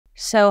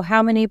So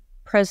how many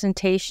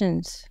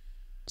presentations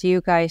do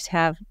you guys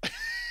have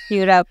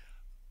queued up?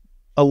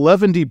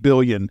 11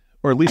 billion,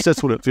 or at least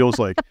that's what it feels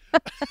like.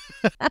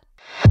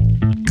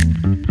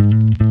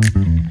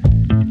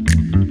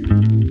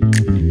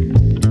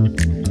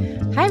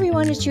 Hi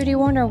everyone, it's Judy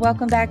Warner.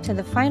 Welcome back to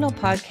the final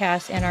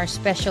podcast in our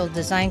special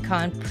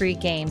DesignCon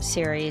pregame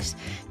series.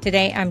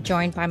 Today I'm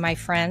joined by my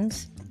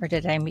friends, or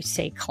did I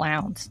say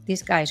clowns?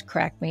 These guys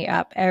crack me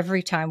up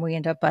every time we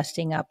end up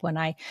busting up when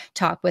I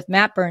talk with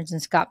Matt Burns and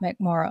Scott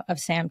McMorrow of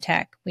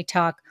Samtec. We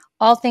talk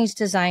all things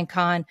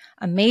DesignCon,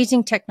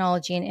 amazing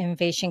technology and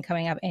innovation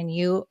coming up, and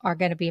you are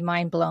going to be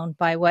mind blown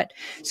by what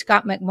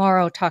Scott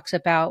McMorrow talks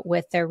about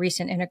with their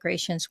recent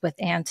integrations with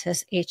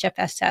ANSYS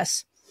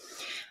HFSS.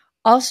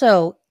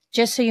 Also,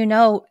 just so you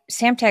know,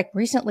 Samtec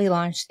recently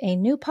launched a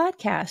new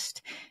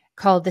podcast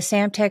called the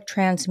Samtec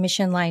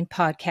Transmission Line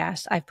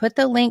Podcast. I've put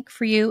the link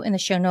for you in the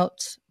show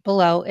notes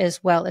below,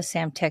 as well as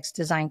Samtec's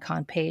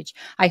DesignCon page.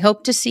 I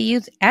hope to see you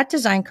at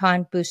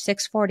DesignCon booth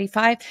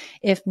 645.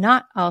 If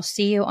not, I'll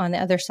see you on the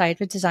other side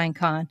of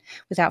DesignCon.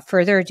 Without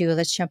further ado,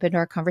 let's jump into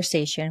our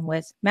conversation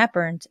with Matt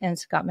Burns and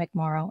Scott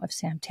McMorrow of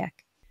Samtec.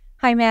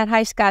 Hi, Matt.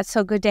 Hi, Scott.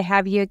 So good to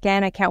have you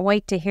again. I can't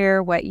wait to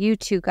hear what you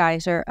two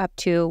guys are up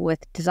to with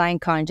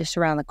DesignCon just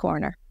around the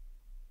corner.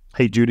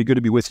 Hey, Judy, good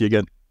to be with you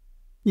again.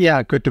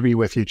 Yeah, good to be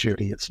with you,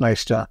 Judy. It's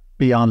nice to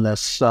be on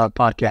this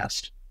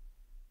podcast.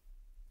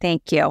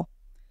 Thank you.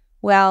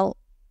 Well,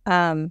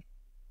 Matt,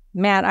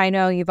 I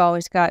know you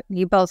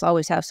both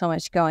always have so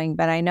much going,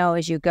 but I know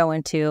as you go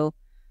into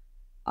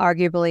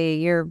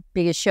arguably your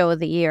biggest show of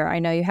the year, I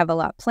know you have a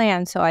lot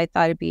planned. So I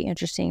thought it'd be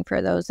interesting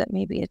for those that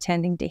may be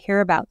attending to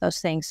hear about those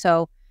things.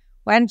 So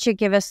why don't you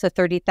give us the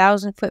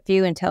 30,000 foot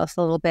view and tell us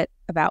a little bit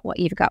about what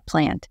you've got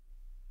planned?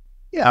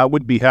 Yeah, I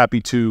would be happy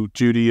to,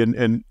 Judy,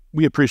 and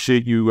we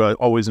appreciate you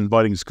always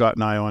inviting Scott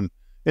and I on,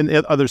 and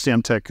other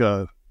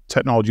Samtec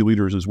technology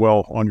leaders as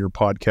well on your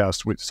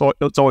podcast.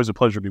 It's always a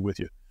pleasure to be with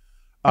you.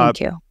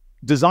 Thank you.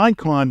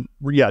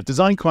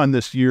 DesignCon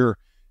this year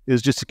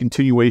is just a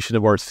continuation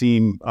of our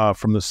theme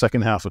from the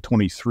second half of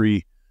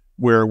 23,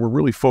 where we're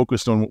really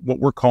focused on what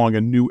we're calling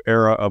a new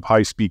era of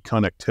high-speed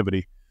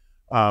connectivity.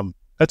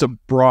 That's a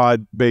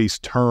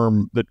broad-based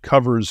term that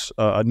covers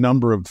a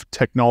number of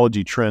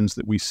technology trends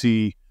that we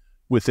see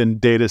within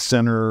data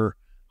center,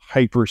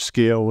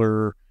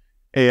 hyperscaler,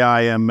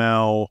 AI,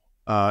 ML,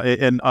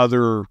 and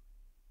other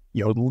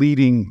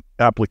leading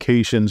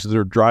applications that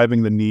are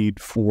driving the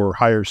need for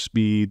higher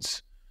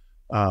speeds,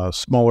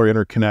 smaller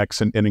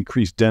interconnects, and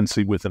increased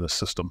density within a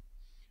system.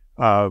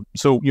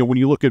 So when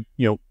you look at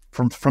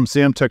from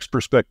Samtec's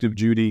perspective,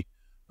 Judy,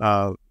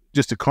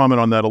 just to comment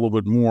on that a little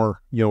bit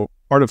more,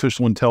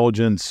 artificial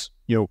intelligence.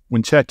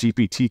 When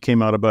ChatGPT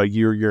came out about a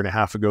year and a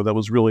half ago, that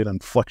was really an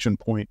inflection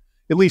point,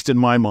 at least in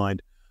my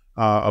mind,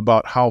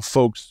 about how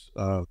folks,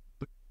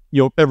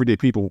 everyday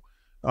people,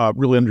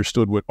 really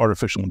understood what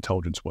artificial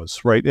intelligence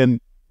was, right? And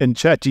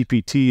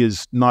ChatGPT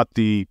is not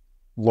the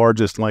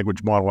largest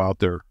language model out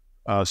there.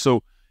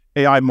 So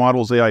AI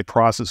models, AI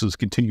processes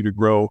continue to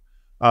grow.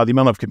 The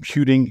amount of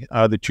computing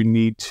that you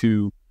need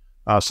to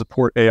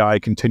support AI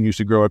continues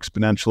to grow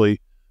exponentially.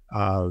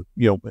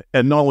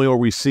 And not only are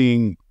we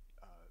seeing,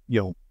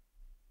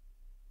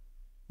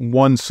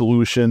 one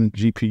solution,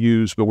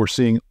 GPUs, but we're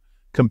seeing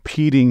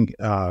competing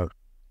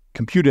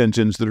compute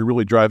engines that are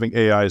really driving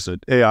AI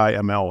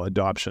ML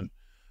adoption.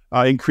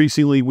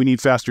 Increasingly, we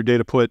need faster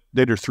data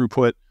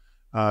throughput.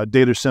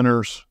 Data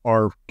centers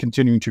are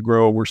continuing to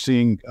grow. We're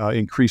seeing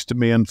increased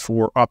demand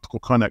for optical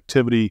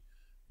connectivity,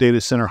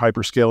 data center,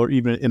 hyperscaler,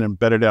 even in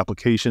embedded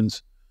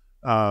applications.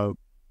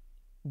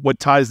 What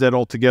ties that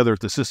all together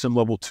at the system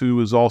level too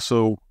is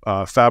also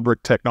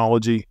fabric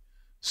technology.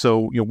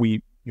 So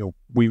we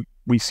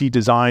see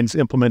designs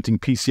implementing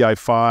PCI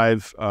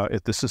 5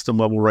 at the system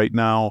level right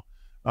now.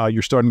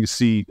 You're starting to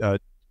see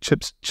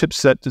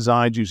chipset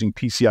designs using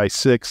PCI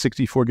 6,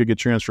 64 gigabit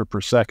transfer per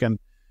second.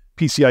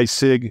 PCI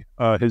SIG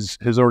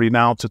has already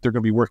announced that they're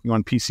going to be working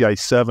on PCI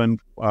 7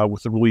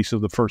 with the release of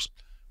the first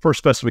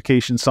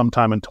specification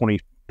sometime in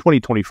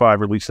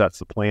 2025, or at least that's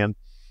the plan.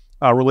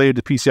 Related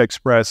to PCI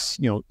Express,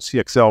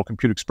 CXL,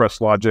 Compute Express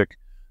Logic,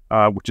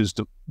 which is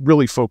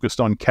really focused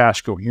on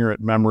cache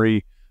coherent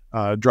memory,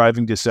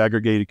 driving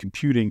disaggregated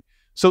computing.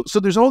 So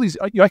there's all these,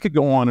 I could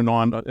go on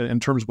in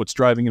terms of what's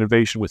driving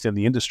innovation within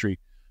the industry.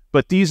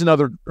 But these and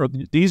other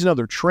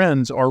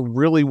trends are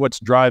really what's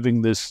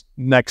driving this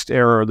next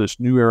era,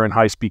 this new era in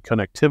high-speed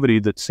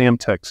connectivity that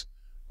Samtec's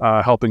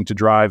helping to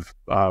drive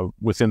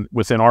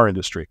within our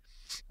industry.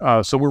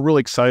 So we're really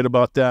excited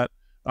about that.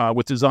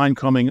 With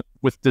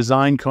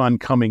DesignCon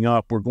coming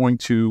up, we're going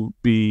to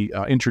be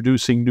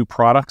introducing new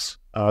products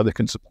that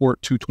can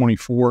support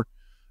 224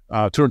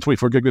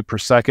 gigabit per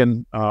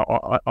second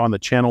on the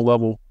channel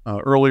level.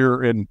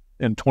 Earlier in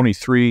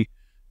 23.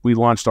 We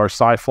launched our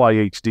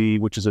SciFly HD,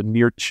 which is a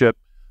near-chip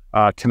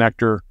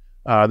connector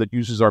that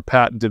uses our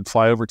patented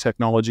flyover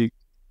technology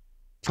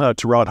to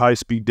route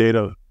high-speed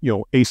data,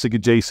 ASIC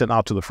adjacent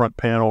out to the front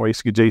panel, or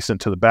ASIC adjacent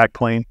to the back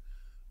plane.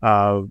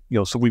 So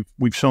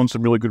we've shown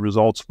some really good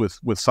results with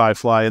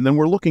SciFly, and then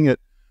we're looking at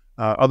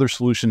other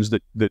solutions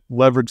that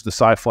leverage the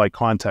Sci-Fi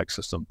contact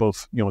system,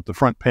 both at the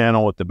front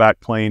panel, at the back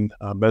plane,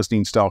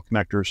 mezzanine style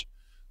connectors.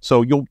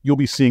 So you'll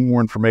be seeing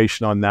more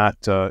information on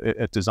that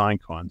at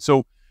DesignCon.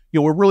 So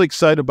we're really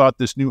excited about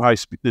this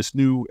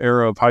new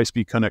era of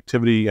high-speed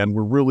connectivity, and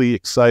we're really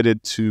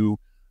excited to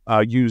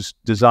use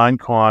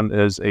DesignCon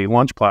as a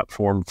launch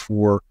platform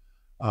for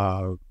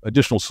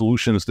additional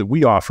solutions that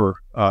we offer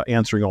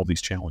answering all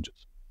these challenges.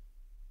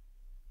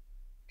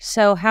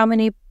 So how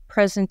many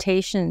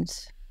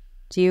presentations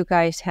do you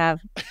guys have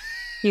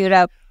queued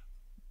up?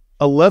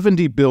 11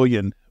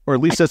 billion, or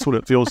at least that's what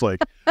it feels like.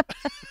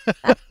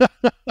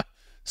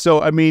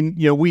 So, I mean,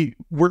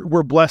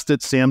 we're blessed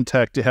at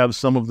Samtec to have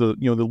some of the,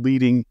 the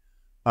leading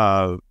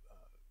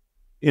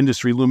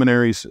industry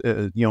luminaries,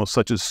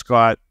 such as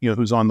Scott,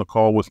 who's on the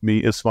call with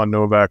me, Istvan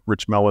Novak,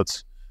 Rich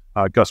Mellitz,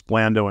 Gus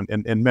Blando,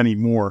 and many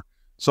more.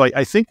 So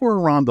I think we're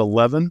around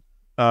 11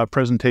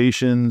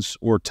 presentations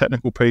or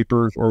technical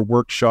papers or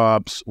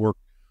workshops or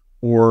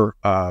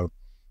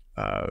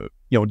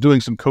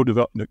doing some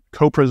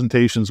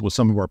co-presentations with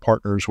some of our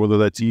partners, whether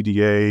that's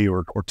EDA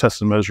or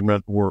test and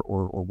measurement or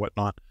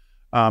whatnot.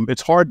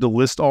 It's hard to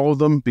list all of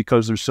them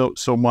because there's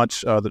so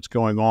much that's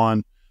going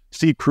on.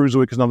 Steve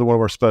Kruzowick is another one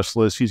of our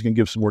specialists. He's going to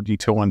give some more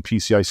detail on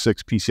PCI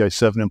 6, PCI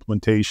 7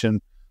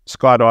 implementation.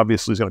 Scott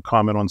obviously is going to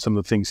comment on some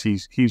of the things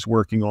he's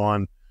working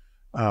on.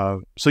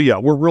 So yeah,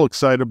 we're real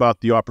excited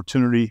about the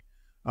opportunity.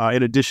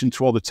 In addition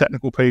to all the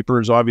technical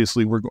papers,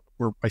 obviously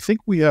I think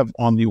we have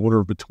on the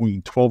order of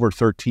between 12 or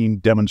 13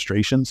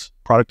 demonstrations,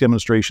 product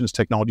demonstrations,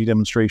 technology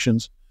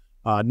demonstrations.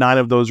 9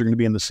 of those are going to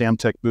be in the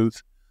Samtec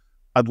booth.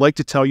 I'd like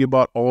to tell you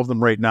about all of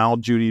them right now,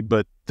 Judy,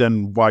 but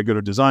then why go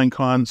to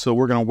DesignCon? So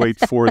we're going to wait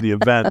for the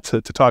event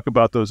to talk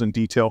about those in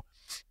detail.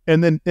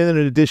 And then in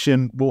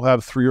addition, we'll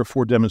have 3 or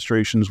 4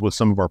 demonstrations with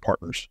some of our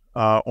partners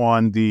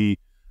on the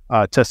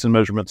test and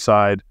measurement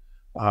side,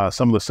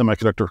 some of the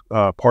semiconductor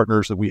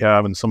partners that we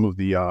have, and some of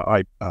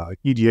the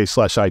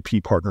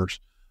EDA/IP partners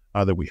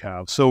that we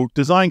have. So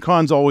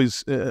DesignCon's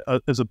always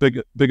is a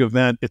big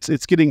event.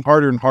 It's getting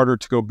harder and harder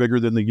to go bigger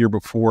than the year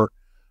before.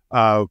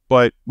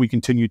 But we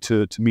continue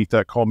to meet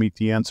that call, meet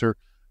the answer.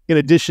 In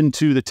addition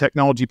to the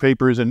technology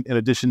papers and in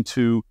addition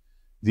to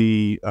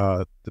the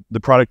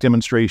product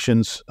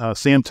demonstrations,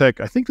 Samtec,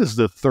 I think this is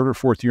the 3rd or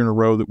 4th year in a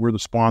row that we're the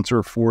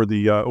sponsor for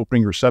the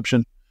opening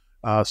reception.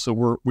 So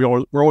we're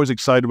always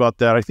excited about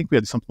that. I think we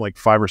had something like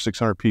 500 or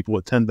 600 people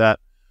attend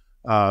that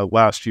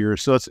last year.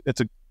 So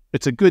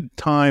it's a good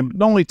time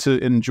not only to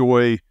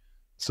enjoy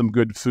some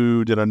good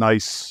food and a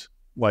nice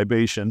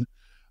libation,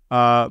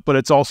 but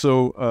it's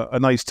also a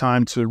nice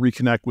time to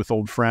reconnect with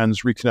old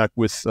friends, reconnect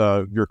with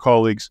your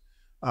colleagues,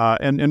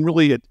 and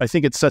really, I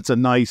think it sets a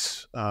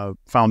nice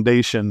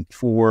foundation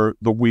for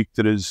the week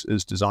that is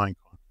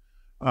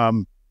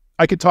DesignCon.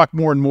 I could talk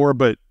more and more,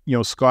 but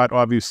Scott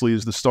obviously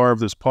is the star of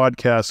this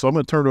podcast, so I'm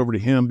going to turn it over to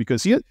him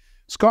because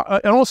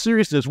Scott. In all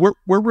seriousness, we're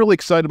really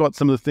excited about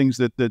some of the things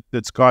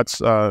that Scott's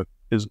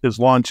is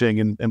launching,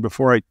 and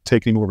before I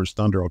take any more of his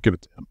thunder, I'll give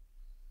it to him.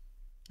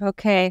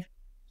 Okay.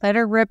 Let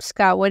her rip,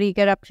 Scott. What do you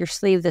get up your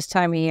sleeve this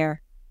time of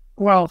year?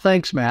 Well,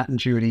 thanks, Matt and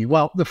Judy.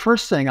 Well, the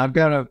first thing I've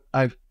got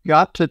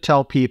to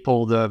tell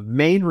people the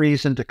main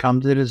reason to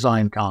come to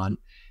DesignCon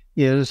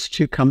is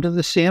to come to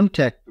the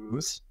Samtec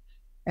booth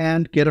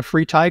and get a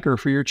free tiger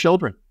for your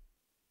children.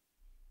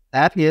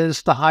 That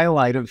is the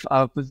highlight of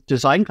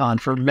DesignCon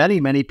for many,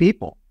 many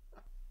people.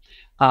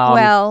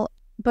 Well,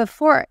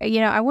 before,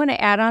 I want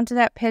to add on to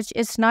that pitch.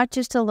 It's not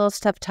just a little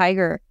stuffed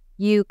tiger.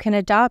 You can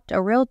adopt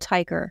a real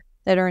tiger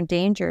that are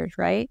endangered,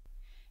 right?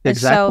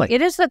 Exactly. And so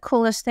it is the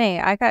coolest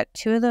thing. I got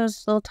 2 of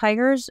those little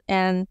tigers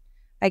and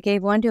I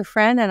gave one to a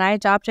friend and I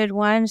adopted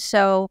one.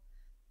 So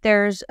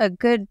there's a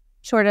good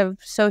sort of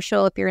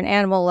social, if you're an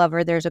animal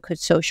lover, there's a good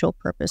social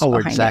purpose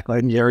behind exactly.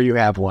 it. And there you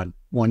have one.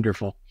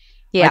 Wonderful.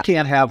 Yeah. I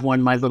can't have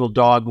one. My little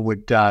dog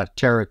would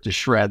tear it to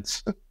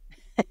shreds.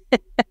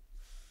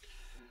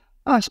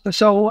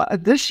 So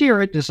this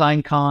year at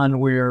DesignCon,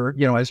 we're,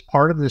 as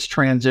part of this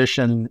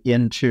transition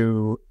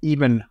into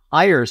even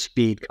higher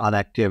speed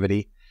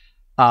connectivity,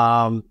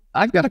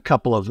 I've got a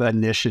couple of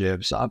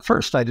initiatives.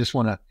 First, I just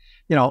want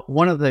to,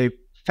 one of the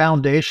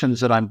foundations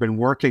that I've been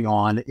working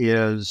on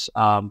is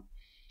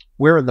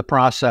we're in the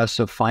process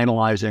of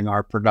finalizing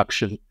our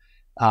production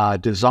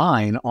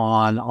design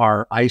on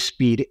our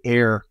high-speed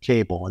air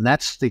cable. And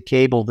that's the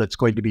cable that's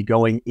going to be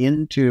going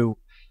into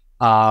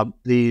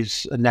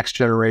these next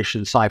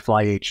generation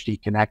Sci-Fi HD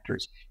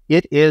connectors.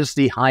 It is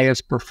the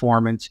highest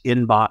performance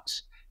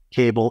inbox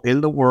cable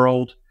in the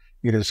world.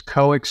 It is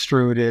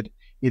co-extruded.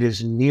 It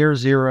is near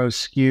zero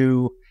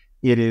skew.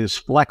 It is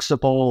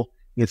flexible.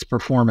 Its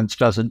performance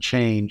doesn't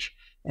change.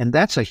 And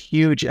that's a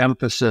huge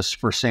emphasis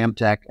for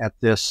Samtec at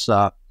this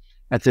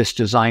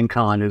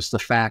DesignCon, is the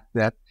fact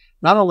that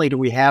not only do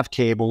we have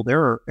cable,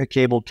 there are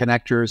cable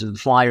connectors and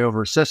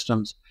flyover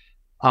systems.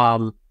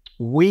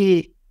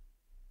 We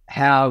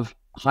have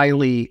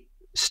highly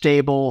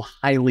stable,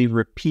 highly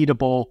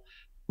repeatable,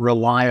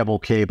 reliable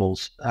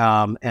cables.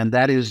 And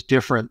that is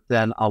different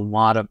than a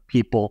lot of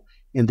people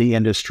in the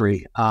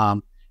industry.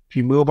 If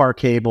you move our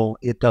cable,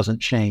 it doesn't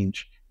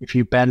change. If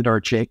you bend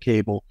our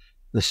cable,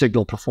 the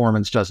signal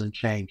performance doesn't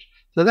change.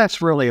 So that's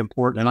really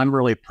important, and I'm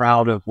really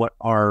proud of what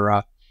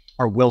our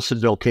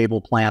Wilsonville cable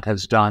plant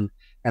has done,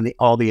 and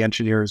all the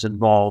engineers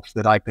involved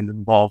that I've been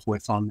involved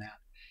with on that.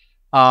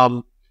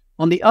 On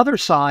the other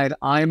side,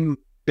 I'm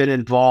been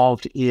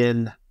involved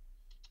in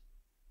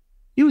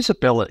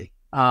usability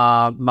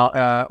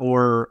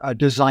or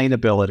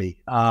designability.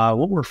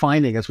 What we're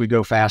finding as we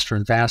go faster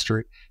and faster,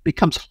 it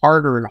becomes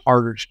harder and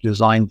harder to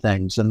design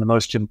things, and the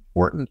most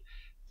important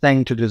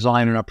thing to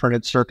design on a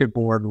printed circuit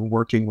board when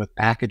working with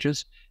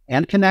packages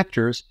and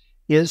connectors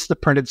is the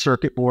printed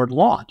circuit board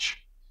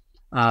launch.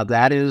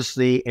 That is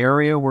the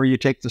area where you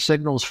take the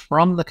signals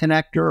from the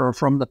connector or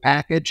from the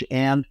package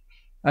and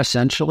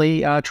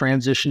essentially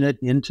transition it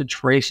into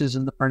traces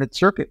in the printed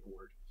circuit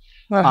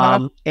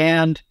board.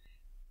 And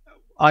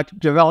I've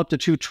developed a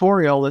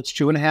tutorial that's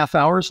 2.5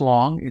 hours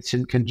long. It's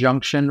in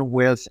conjunction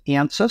with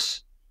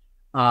ANSYS.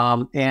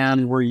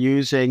 And we're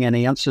using an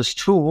ANSYS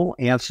tool,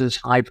 ANSYS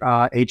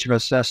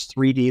HFSS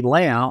 3D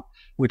layout,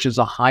 which is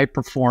a high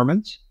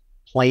performance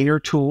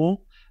planar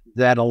tool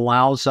that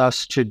allows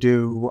us to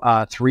do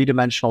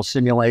 3-dimensional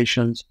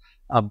simulations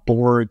of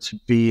boards,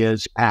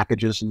 vias,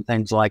 packages, and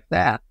things like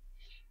that.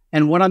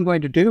 And what I'm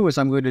going to do is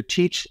I'm going to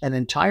teach an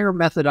entire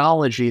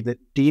methodology that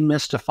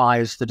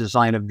demystifies the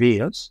design of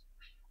vias,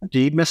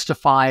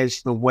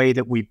 demystifies the way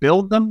that we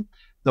build them,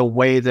 the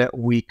way that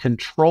we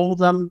control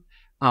them,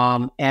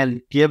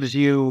 and gives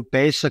you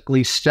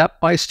basically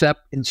step-by-step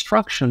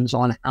instructions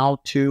on how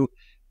to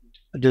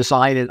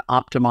design and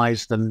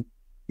optimize them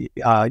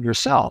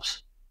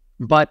yourselves.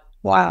 But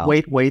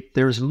wait,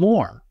 there's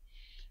more.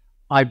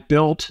 I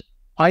built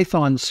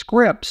Python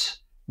scripts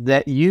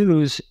that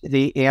use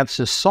the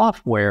ANSYS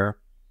software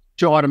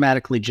to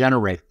automatically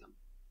generate them.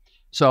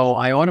 So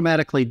I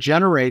automatically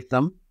generate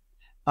them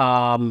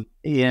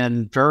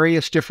in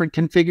various different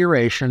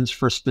configurations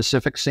for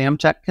specific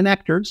Samtec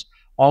connectors,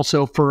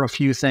 also for a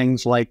few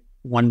things like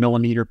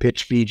 1mm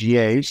pitch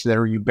VGAs that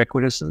are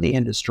ubiquitous in the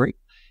industry.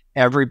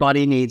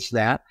 Everybody needs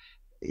that.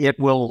 It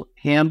will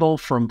handle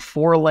from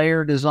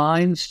 4-layer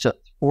designs to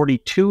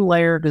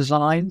 42-layer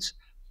designs.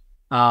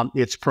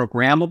 It's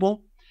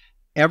programmable.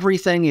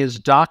 Everything is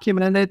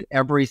documented.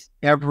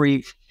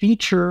 Every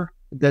feature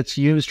that's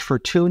used for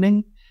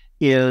tuning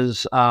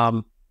is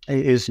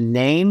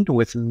named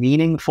with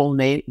meaningful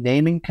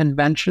naming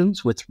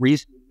conventions, with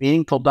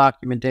meaningful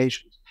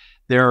documentations.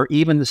 There are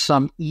even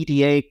some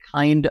EDA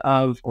kind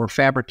of or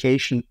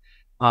fabrication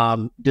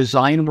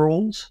design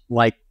rules,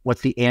 like what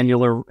the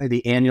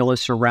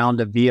annulus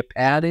around a via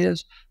pad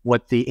is,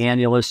 what the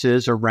annulus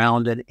is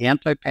around an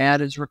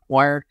antipad is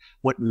required,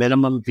 what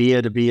minimum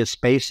via to via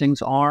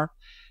spacings are.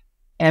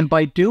 And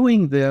by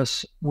doing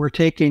this, we're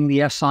taking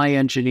the SI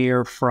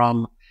engineer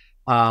from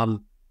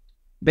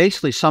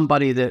basically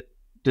somebody that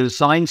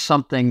designs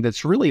something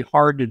that's really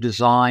hard to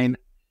design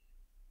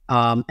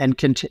and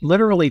can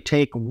literally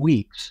take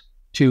weeks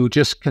to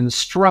just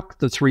construct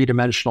the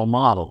 3-dimensional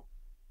model.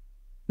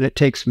 It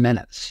takes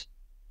minutes.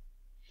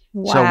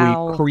 Wow. So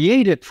we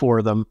create it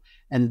for them,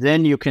 and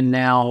then you can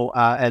now,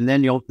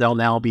 they'll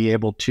now be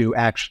able to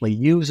actually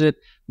use it,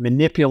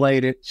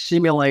 manipulate it,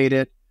 simulate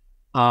it,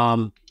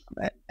 and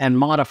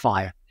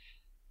modify it.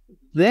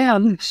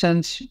 Then,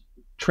 since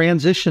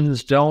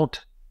transitions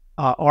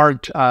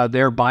aren't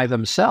there by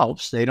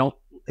themselves, they don't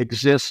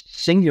exist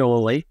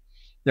singularly.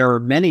 There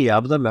are many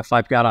of them. If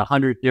I've got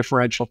 100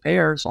 differential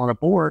pairs on a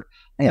board,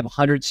 I have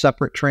 100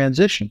 separate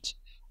transitions.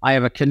 I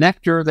have a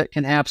connector that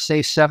can have,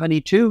 say,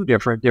 72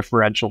 different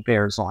differential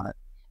pairs on it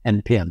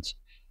and pins.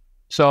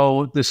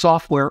 So the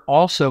software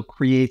also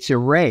creates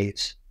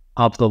arrays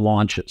of the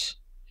launches.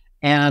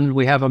 And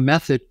we have a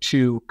method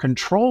to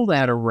control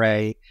that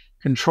array,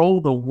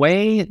 control the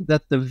way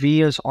that the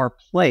vias are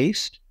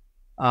placed,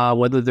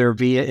 whether they're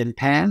via in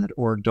pad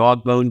or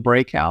dog bone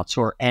breakouts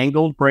or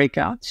angled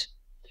breakouts,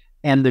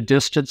 and the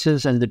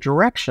distances and the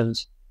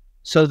directions,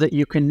 so that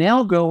you can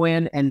now go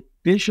in and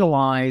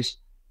visualize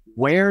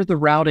where the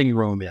routing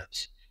room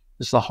is.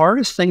 It's the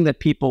hardest thing that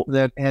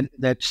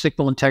that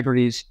signal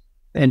integrity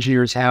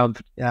engineers have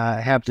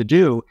to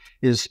do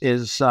is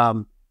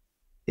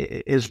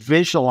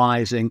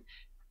visualizing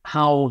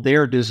how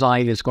their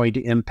design is going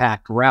to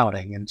impact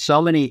routing. And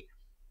so many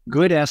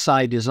good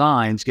SI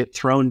designs get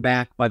thrown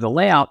back by the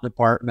layout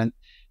department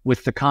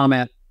with the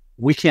comment,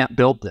 we can't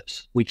build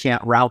this, we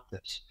can't route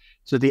this.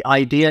 So the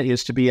idea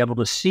is to be able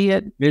to see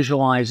it,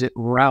 visualize it,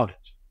 route it.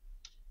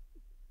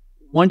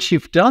 Once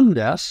you've done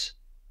this,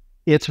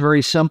 it's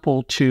very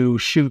simple to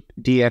shoot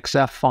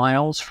DXF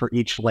files for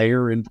each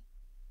layer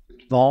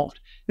involved.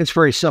 It's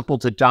very simple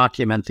to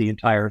document the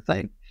entire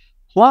thing.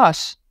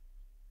 Plus,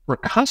 for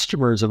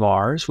customers of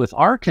ours, with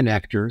our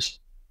connectors,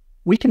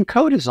 we can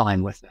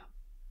co-design with them.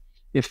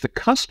 If the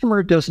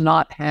customer does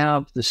not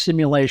have the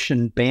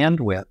simulation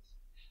bandwidth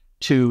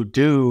to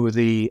do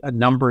the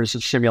numbers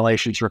of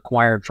simulations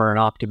required for an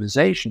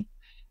optimization,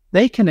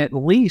 they can at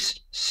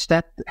least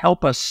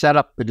help us set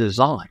up the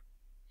design.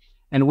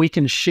 And we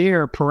can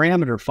share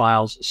parameter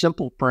files,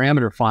 simple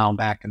parameter file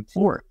back and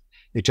forth.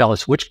 They tell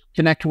us which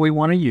connector we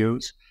want to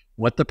use,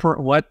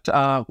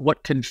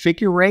 what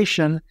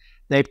configuration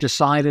they've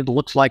decided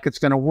looks like it's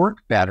going to work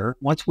better.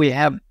 Once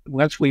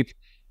we've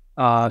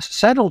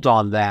settled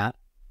on that,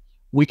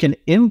 we can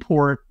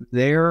import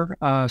their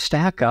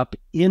stack up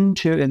and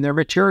their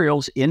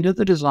materials into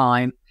the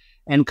design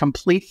and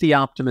complete the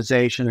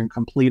optimization and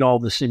complete all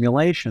the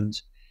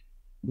simulations.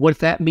 What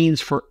that means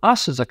for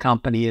us as a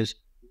company is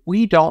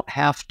we don't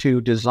have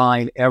to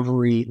design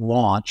every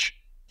launch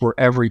for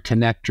every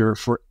connector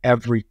for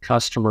every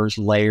customer's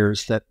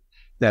layers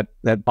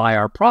that buy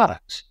our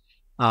products.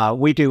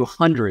 We do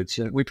hundreds.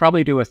 We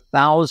probably do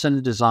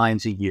 1,000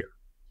 designs a year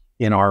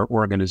in our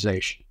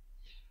organization.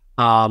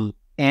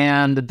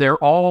 And they're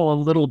all a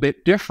little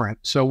bit different.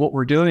 So what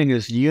we're doing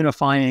is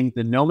unifying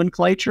the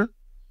nomenclature.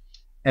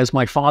 As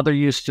my father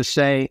used to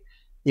say,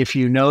 if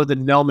you know the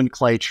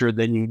nomenclature,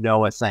 then you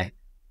know a thing.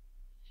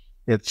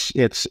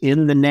 It's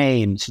in the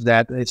names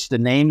it's the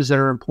names that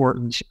are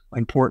important,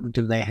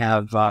 and they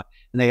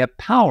have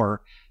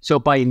power. So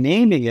by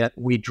naming it,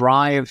 we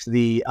drive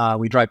the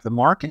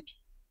market,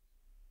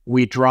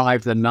 we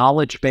drive the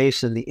knowledge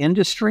base in the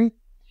industry,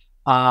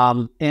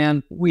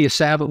 and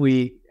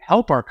we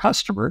help our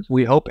customers.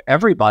 We hope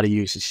everybody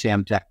uses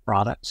Samtec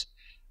products,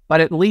 but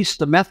at least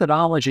the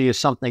methodology is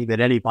something that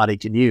anybody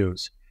can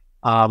use.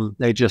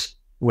 They just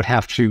would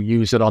have to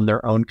use it on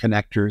their own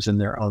connectors in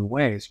their own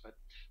ways. But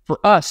for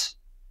us,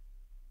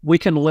 we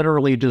can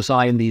literally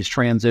design these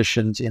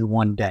transitions in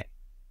one day,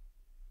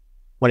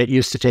 when it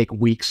used to take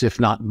weeks, if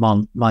not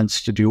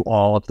months, to do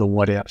all of the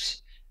what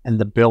ifs and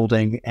the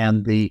building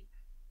and the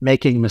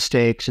making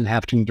mistakes and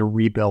having to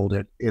rebuild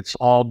it. It's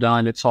all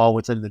done. It's all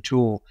within the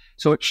tool.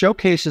 So it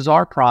showcases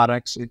our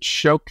products. It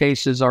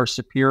showcases our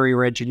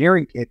superior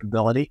engineering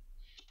capability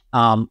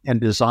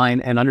and design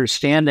and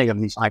understanding of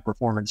these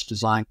high-performance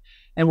design.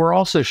 And we're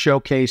also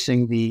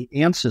showcasing the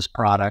ANSYS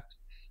product,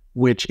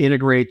 which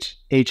integrates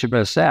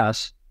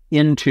HFSS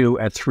into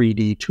a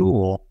 3D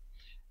tool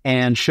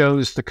and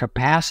shows the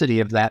capacity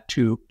of that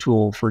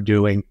tool for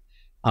doing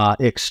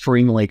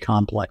extremely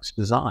complex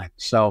design.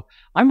 So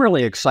I'm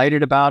really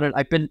excited about it.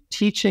 I've been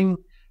teaching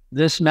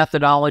this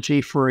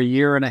methodology for 1.5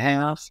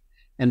 years,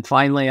 and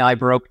finally I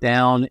broke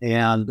down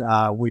and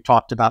we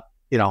talked about,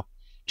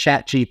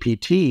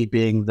 ChatGPT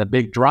being the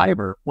big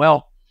driver.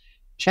 Well,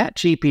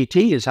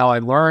 ChatGPT is how I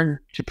learned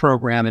to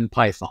program in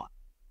Python.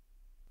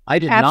 I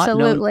did not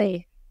know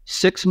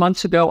 6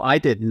 months ago, I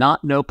did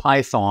not know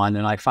Python,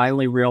 and I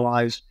finally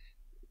realized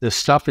this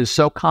stuff is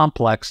so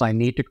complex, I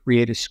need to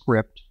create a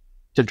script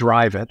to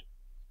drive it.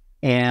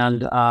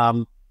 And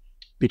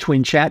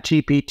between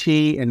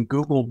ChatGPT and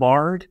Google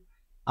Bard,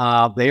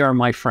 they are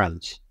my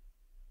friends.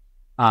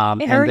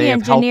 Every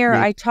engineer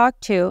I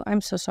talked to,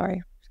 I'm so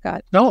sorry,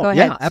 Scott. No, go ahead.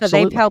 Yeah, absolutely. So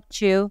they've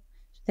helped you.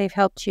 They've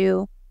helped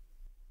you.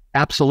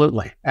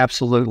 Absolutely.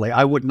 Absolutely.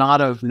 I would not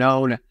have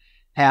known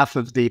half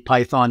of the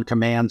Python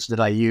commands that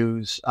I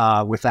use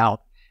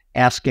without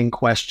asking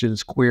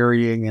questions,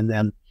 querying, and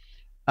then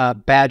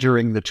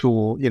badgering the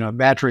tool,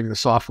 badgering the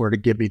software to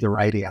give me the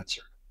right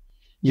answer.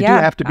 You do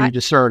have to be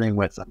discerning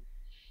with them.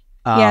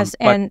 Yes,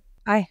 and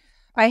I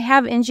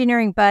have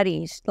engineering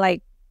buddies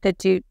that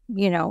do,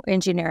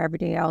 engineer every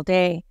day, all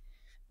day.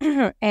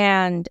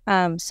 And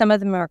some of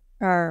them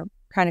are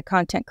kind of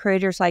content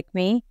creators like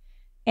me.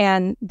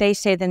 And they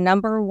say the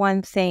number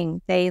one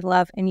thing they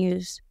love and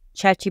use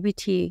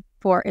ChatGPT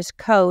for is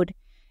code.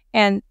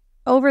 And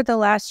over the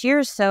last year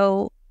or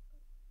so,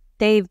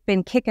 they've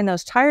been kicking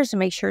those tires to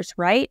make sure it's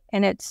right.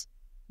 And it's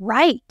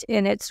right.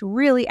 And it's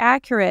really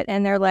accurate.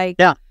 And they're like,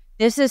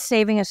 this is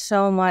saving us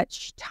so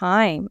much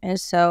time. And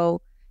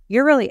so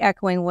you're really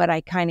echoing what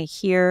I kind of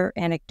hear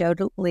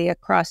anecdotally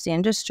across the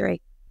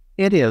industry.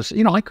 It is.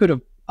 I could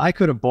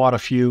have bought a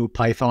few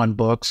Python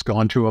books,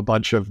 gone to a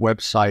bunch of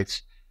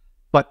websites,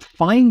 but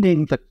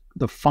finding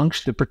the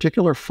function, the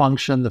particular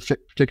function, the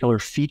particular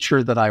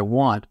feature that I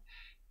want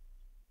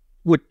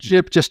would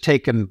have just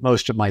taken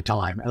most of my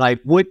time. And I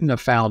wouldn't have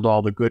found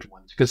all the good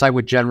ones because I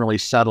would generally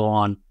settle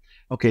on,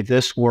 okay,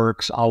 this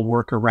works. I'll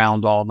work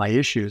around all my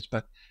issues.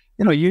 But,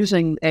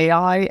 using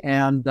AI,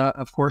 and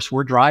of course,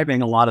 we're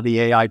driving a lot of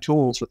the AI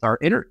tools with our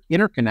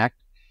interconnect.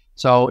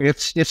 So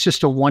it's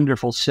just a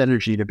wonderful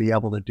synergy to be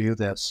able to do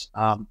this.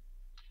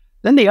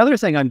 Then the other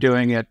thing I'm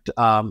doing at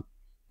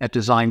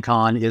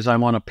DesignCon is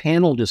I'm on a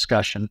panel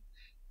discussion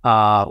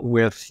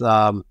with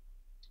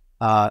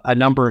a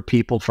number of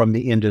people from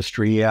the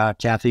industry,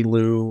 Kathy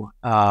Liu,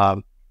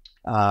 Al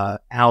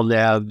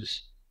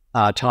Neves,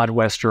 Todd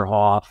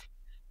Westerhoff,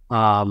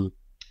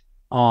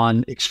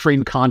 on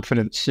extreme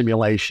confidence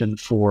simulation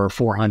for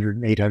 400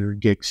 and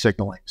 800 gig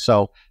signaling.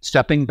 So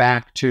stepping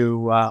back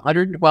to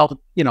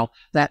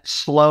that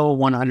slow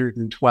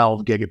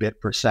 112 gigabit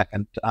per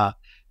second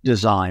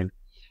design,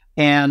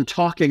 and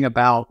talking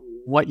about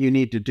what you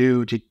need to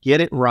do to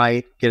get it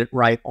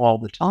right all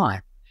the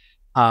time.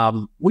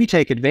 We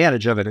take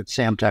advantage of it at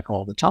Samtec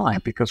all the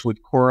time because we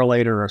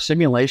correlate our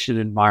simulation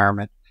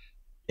environment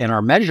and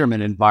our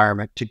measurement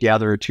environment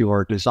together to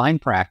our design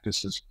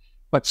practices.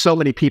 But so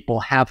many people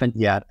haven't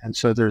yet. And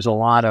so there's a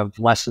lot of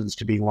lessons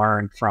to be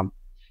learned from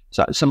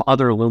some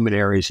other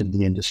luminaries in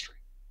the industry.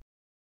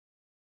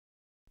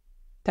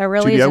 That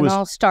really Judy, is an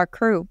all-star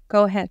crew.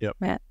 Go ahead, Yep.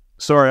 Matt.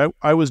 Sorry,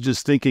 I was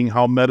just thinking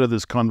how meta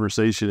this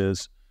conversation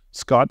is.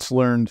 Scott's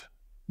learned,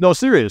 no,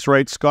 serious,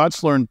 right?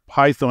 Scott's learned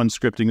Python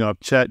scripting off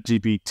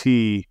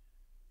ChatGPT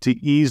to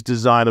ease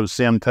design of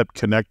Samtec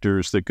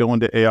connectors that go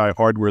into AI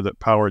hardware that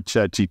power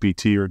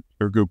ChatGPT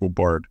or Google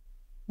Bard.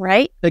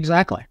 Right?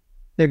 Exactly.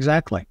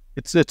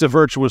 It's a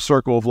virtuous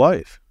circle of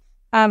life.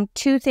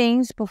 Two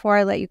things before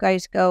I let you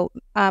guys go.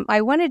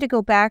 I wanted to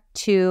go back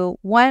to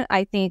one.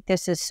 I think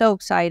this is so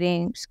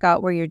exciting,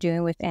 Scott, what you're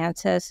doing with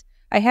ANSYS.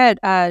 I had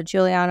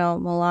Giuliano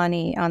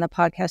Milani on the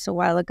podcast a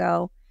while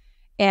ago,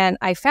 and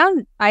I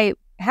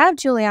have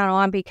Giuliano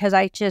on because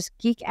I just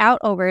geek out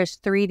over his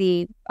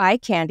 3D eye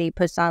candy he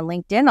puts on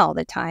LinkedIn all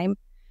the time.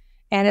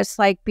 And it's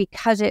like,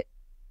 because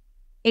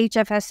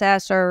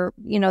HFSS or,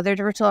 their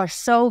virtual are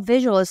so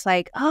visual, it's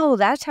like, oh,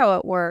 that's how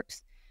it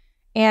works.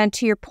 And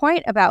to your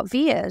point about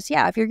vias,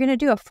 yeah, if you're going to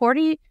do a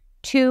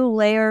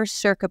 42-layer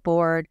circuit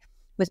board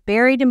with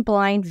buried and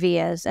blind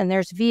vias, and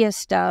there's via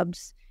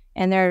stubs,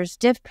 and there's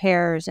diff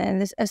pairs,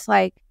 and it's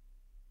like,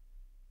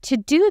 to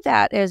do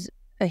that as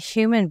a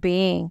human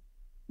being,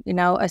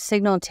 a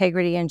signal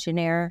integrity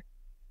engineer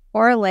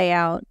or a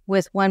layout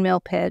with 1 mil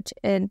pitch,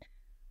 and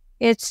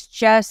it's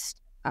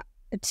just,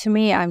 to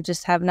me, I'm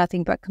just have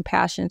nothing but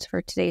compassion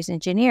for today's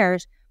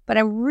engineers, but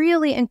I'm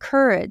really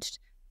encouraged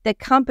that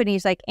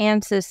companies like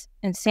ANSYS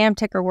and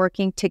Samtec are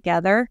working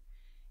together,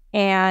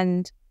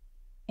 and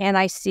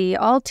I see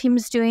all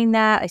teams doing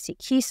that. I see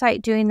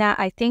Keysight doing that.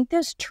 I think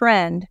this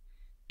trend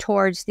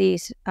towards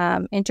these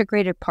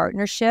integrated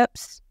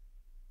partnerships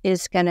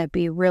is going to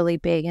be really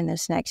big in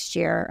this next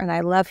year, and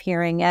I love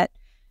hearing it.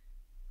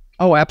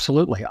 Oh,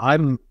 absolutely.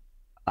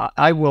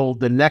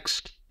 The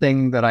next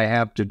thing that I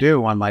have to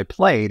do on my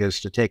plate is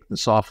to take the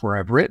software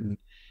I've written,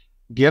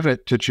 give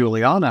it to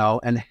Giuliano,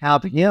 and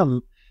have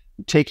him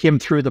take him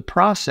through the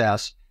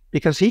process,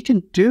 because he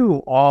can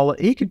do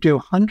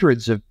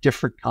hundreds of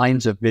different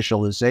kinds of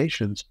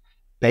visualizations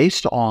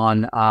based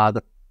on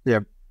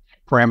the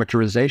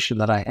parameterization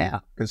that I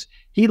have, because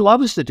he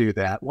loves to do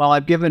that. Well,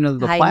 I've given him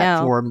the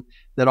platform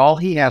that all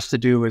he has to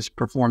do is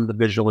perform the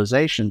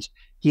visualizations.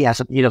 He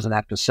doesn't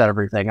have to set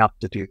everything up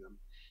to do them.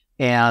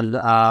 And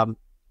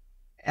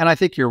I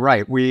think you're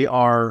right.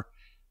 We're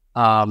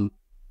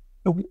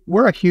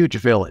a huge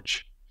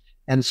village.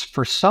 And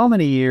for so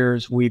many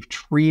years, we've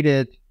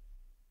treated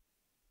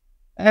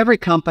every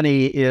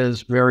company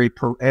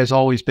has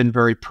always been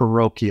very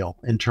parochial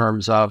in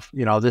terms of,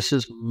 this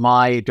is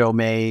my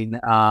domain,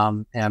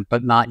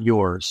 but not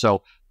yours.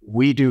 So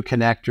we do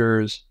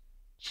connectors.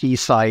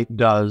 Keysight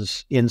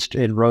does and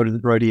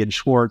Rodi and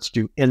Schwartz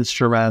do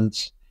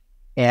instruments,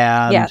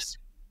 and yes,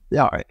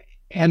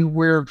 and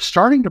we're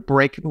starting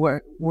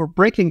to we're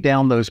breaking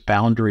down those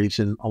boundaries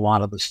in a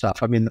lot of the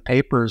stuff. I mean, the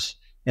papers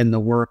and the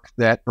work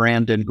that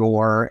Brandon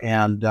Gore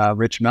and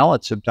Rich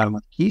Mellitz have done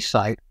with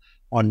Keysight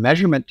on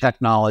measurement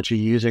technology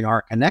using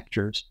our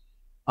connectors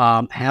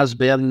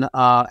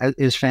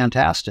is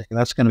fantastic. And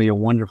that's going to be a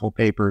wonderful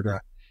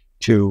paper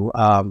to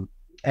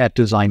at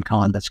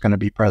DesignCon that's going to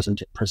be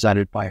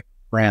presented by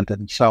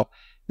Brandon. So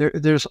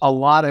there's a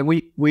lot, and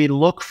we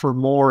look for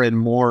more and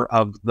more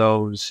of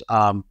those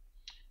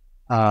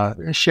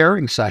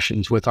sharing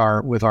sessions with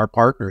our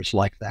partners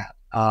like that.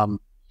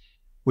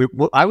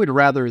 I would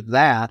rather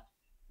that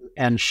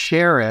and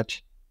share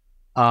it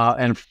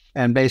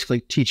and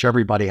basically teach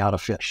everybody how to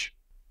fish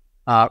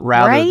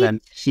rather than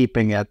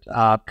keeping it,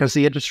 because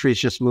the industry is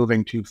just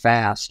moving too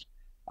fast.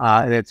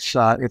 And it's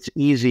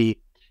easy.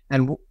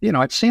 And,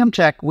 at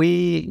Samtec,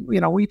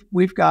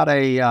 we've got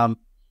a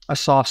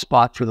soft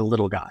spot for the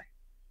little guy.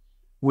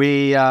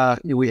 We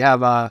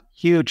have a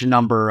huge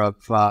number of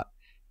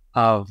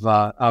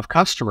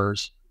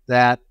customers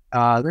that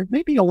there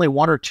may be only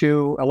 1 or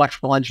 2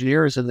 electrical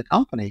engineers in the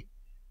company,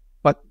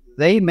 but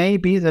they may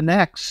be the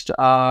next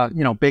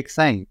big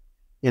thing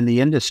in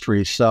the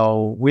industry.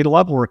 So we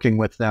love working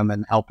with them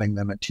and helping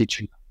them and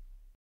teaching them.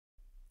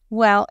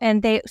 Well,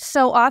 and they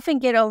so often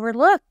get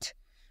overlooked,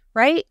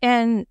 right?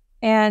 And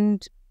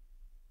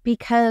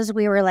because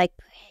we were like,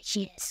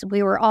 yes,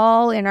 we were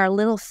all in our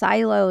little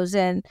silos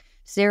and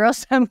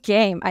zero-sum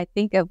game. I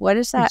think of, what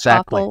is that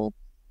awful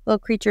little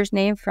creature's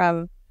name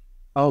from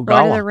Lord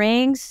of the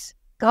Rings?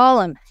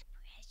 Gollum.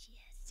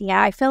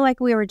 Yeah, I feel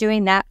like we were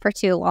doing that for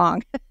too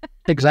long.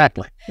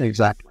 Exactly.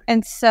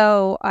 And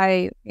so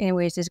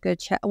anyways, it's good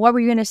chat. What were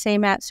you going to say,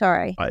 Matt?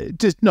 Sorry. I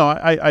just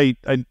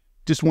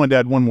wanted to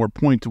add one more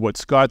point to what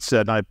Scott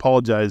said. And I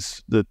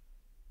apologize that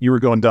you were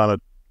going down a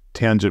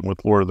tangent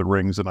with Lord of the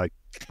Rings and I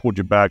pulled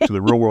you back to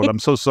the real world. I'm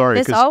so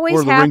sorry. This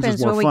always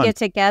happens when we get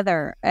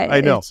together.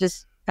 I know. It's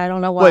just, I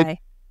don't know why.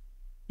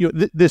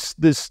 But,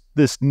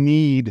 this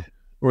need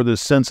or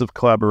this sense of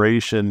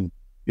collaboration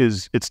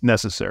it's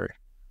necessary.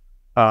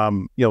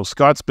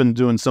 Scott's been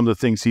doing some of the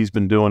things he's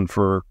been doing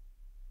for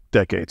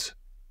decades.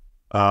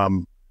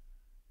 And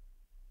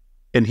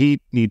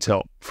he needs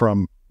help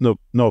from, no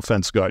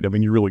offense, Scott. I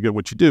mean, you're really good at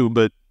what you do,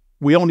 but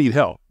we all need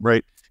help,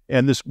 right?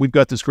 And we've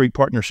got this great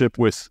partnership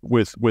with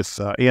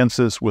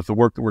ANSYS, with the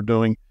work that we're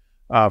doing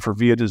for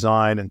VIA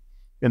Design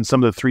and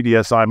some of the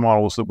 3DSI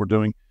models that we're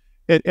doing.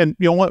 And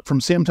you know what, from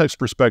Samtec's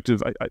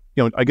perspective,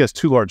 I guess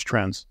 2 large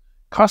trends.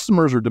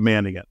 Customers are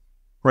demanding it,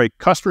 right?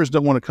 Customers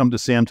don't want to come to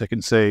Samtec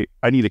and say,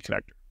 I need a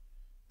connector.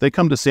 They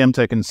come to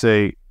Samtec and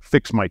say,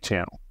 fix my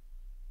channel,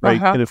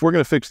 right? And if we're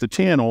going to fix the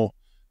channel,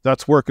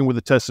 that's working with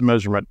the test and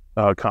measurement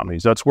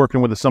companies. That's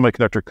working with the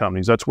semiconductor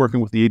companies. That's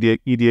working with the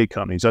EDA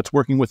companies. That's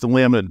working with the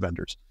laminate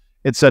vendors,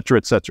 et cetera,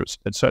 et cetera,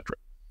 et cetera.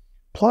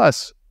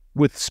 Plus,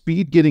 with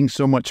speed getting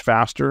so much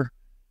faster,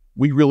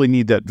 we really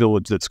need that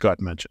village that Scott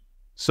mentioned.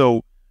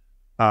 So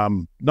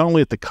not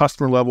only at the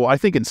customer level, I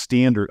think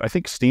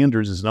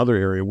standards is another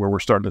area where we're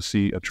starting to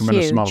see a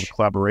tremendous amount of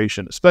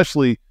collaboration,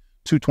 especially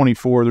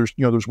 224.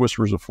 There's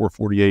whispers of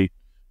 448,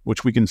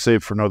 which we can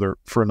save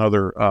for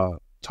another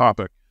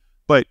topic.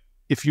 But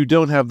if you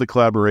don't have the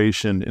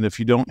collaboration and if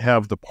you don't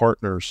have the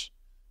partners,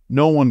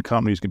 no one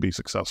companies can be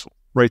successful,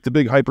 right? The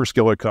big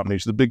hyperscaler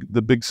companies, the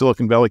big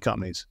Silicon Valley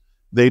companies,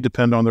 they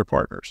depend on their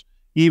partners.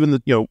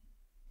 Even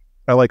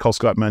I like how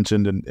Scott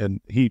mentioned, and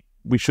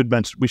we should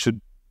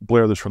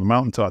blare this from the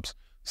mountaintops.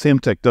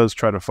 Samtec does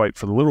try to fight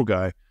for the little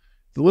guy.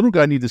 The little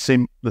guy needs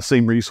the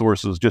same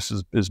resources just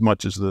as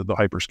much as the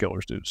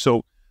hyperscalers do.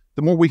 So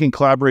the more we can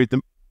collaborate, the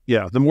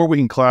more we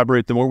can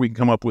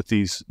come up with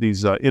these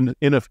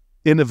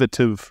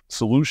innovative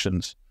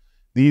solutions,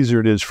 the easier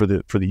it is for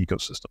the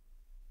ecosystem.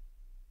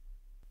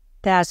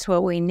 That's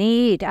what we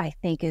need, I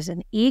think, is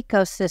an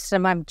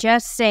ecosystem. I'm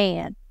just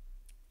saying,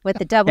 with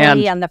the double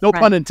E on the front. No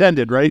pun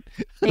intended, right?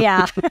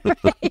 Yeah.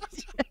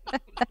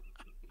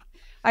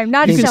 I'm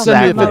not you can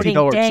send me a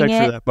 $50 dang check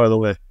it. for that, by the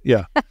way.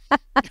 Yeah.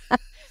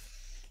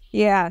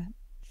 Yeah.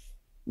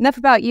 Enough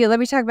about you. Let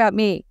me talk about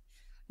me.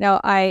 No,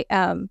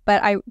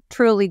 but I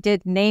truly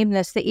did name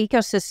this the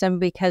ecosystem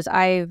because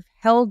I've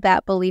held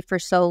that belief for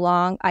so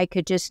long. I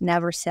could just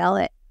never sell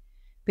it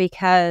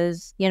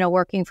because,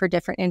 working for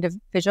different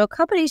individual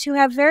companies who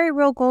have very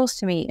real goals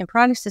to meet and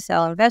products to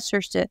sell,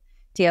 investors to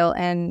deal,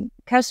 and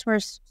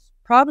customers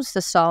problems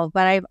to solve.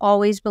 But I've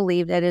always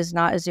believed it is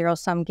not a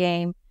zero-sum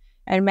game.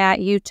 And Matt,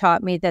 you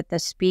taught me that the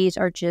speeds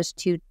are just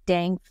too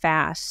dang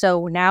fast.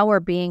 So now we're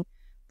being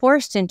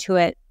forced into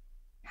it.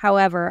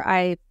 However,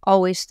 I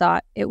always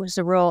thought it was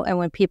the rule. And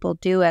when people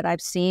do it,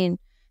 I've seen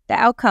the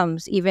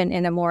outcomes even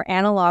in a more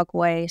analog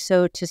way.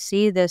 So to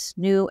see this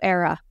new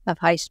era of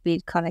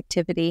high-speed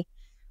connectivity,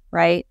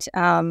 right,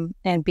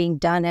 and being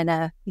done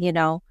in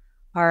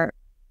our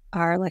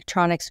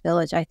electronics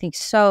village, I think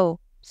so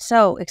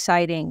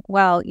exciting.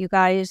 Well, you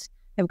guys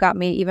have got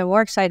me even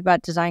more excited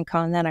about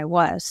DesignCon than I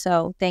was.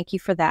 So thank you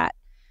for that.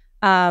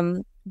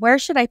 Where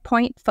should I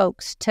point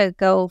folks to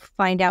go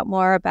find out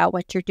more about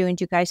what you're doing?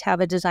 Do you guys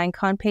have a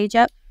DesignCon page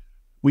up?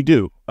 We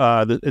do.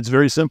 It's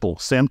very simple.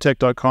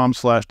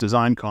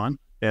 samtec.com/DesignCon.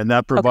 And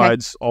that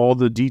provides all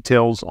the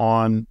details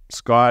on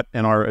Scott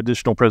and our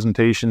additional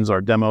presentations,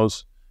 our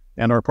demos,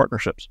 and our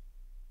partnerships.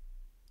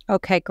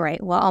 Okay,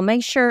 great. Well, I'll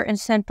make sure and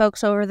send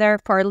folks over there.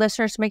 For our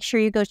listeners, make sure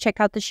you go check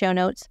out the show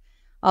notes.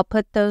 I'll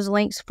put those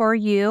links for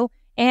you.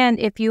 And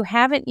if you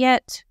haven't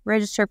yet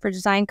registered for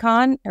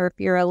DesignCon, or if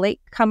you're a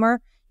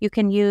latecomer, you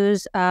can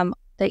use the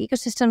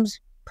Ecosystems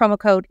promo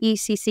code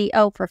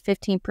ECCO for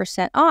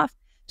 15% off.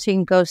 So you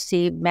can go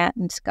see Matt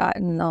and Scott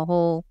and the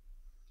whole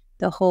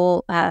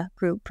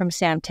group from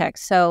Samtec.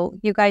 So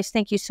you guys,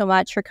 thank you so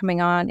much for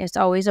coming on. It's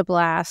always a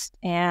blast,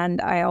 and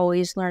I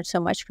always learn so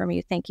much from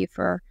you. Thank you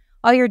for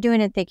all you're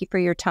doing, and thank you for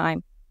your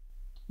time.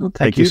 Well,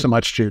 thank you so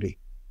much, Judy.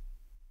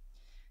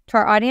 To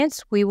our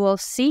audience, we will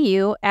see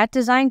you at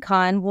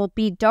DesignCon. We'll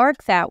be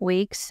dark that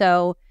week,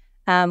 so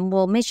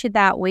we'll miss you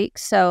that week.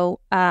 So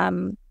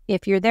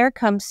if you're there,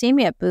 come see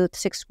me at booth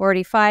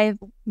 645.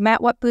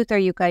 Matt, what booth are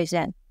you guys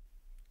in?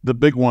 The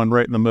big one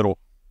right in the middle.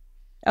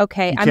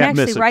 Okay, I'm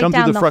actually right Come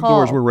down through the front hall.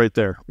 doors. We're right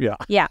there. Yeah.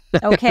 Yeah.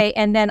 Okay,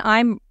 and then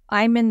I'm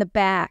in the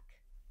back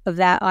of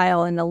that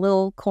aisle in the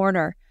little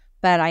corner,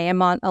 but I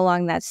am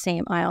along that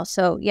same aisle.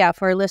 So yeah,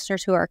 for our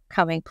listeners who are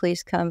coming,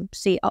 please come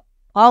see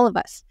all of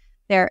us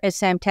there at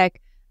Samtec.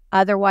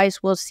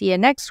 Otherwise, we'll see you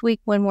next week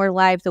when we're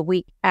live the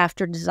week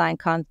after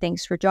DesignCon.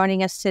 Thanks for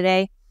joining us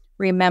today.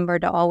 Remember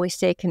to always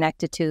stay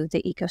connected to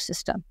the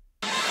ecosystem.